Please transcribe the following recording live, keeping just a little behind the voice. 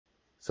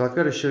So I've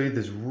got to show you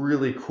this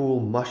really cool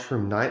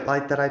mushroom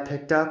nightlight that I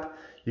picked up.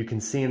 You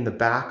can see in the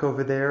back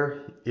over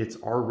there, it's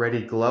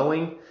already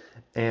glowing,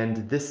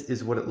 and this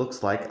is what it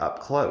looks like up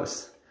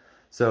close.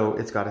 So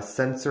it's got a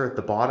sensor at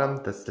the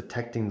bottom that's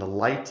detecting the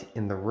light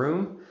in the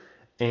room,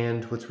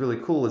 and what's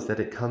really cool is that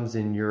it comes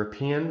in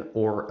European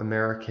or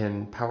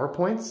American power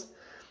points,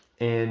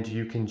 and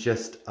you can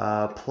just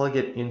plug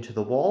it into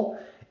the wall,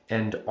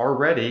 and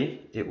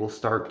already it will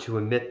start to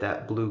emit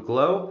that blue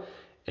glow,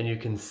 and you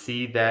can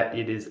see that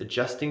it is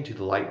adjusting to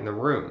the light in the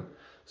room.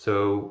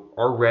 So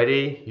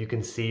already you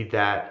can see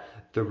that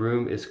the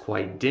room is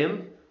quite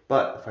dim,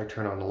 but if I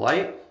turn on the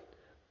light,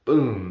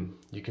 boom,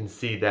 you can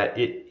see that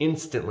it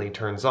instantly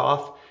turns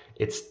off.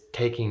 It's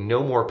taking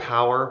no more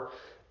power.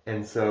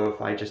 And so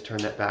if I just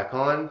turn that back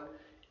on,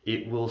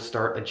 it will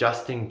start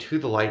adjusting to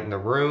the light in the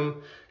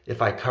room.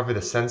 If I cover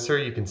the sensor,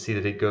 you can see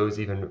that it goes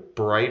even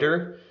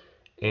brighter,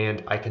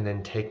 and I can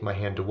then take my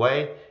hand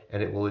away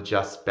and it will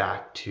adjust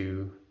back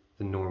to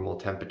the normal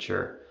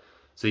temperature.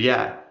 So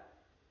yeah,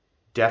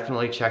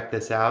 definitely check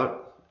this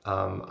out.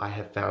 I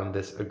have found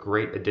this a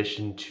great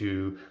addition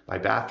to my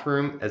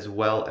bathroom, as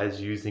well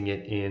as using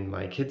it in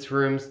my kids'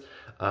 rooms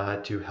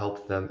to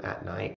help them at night.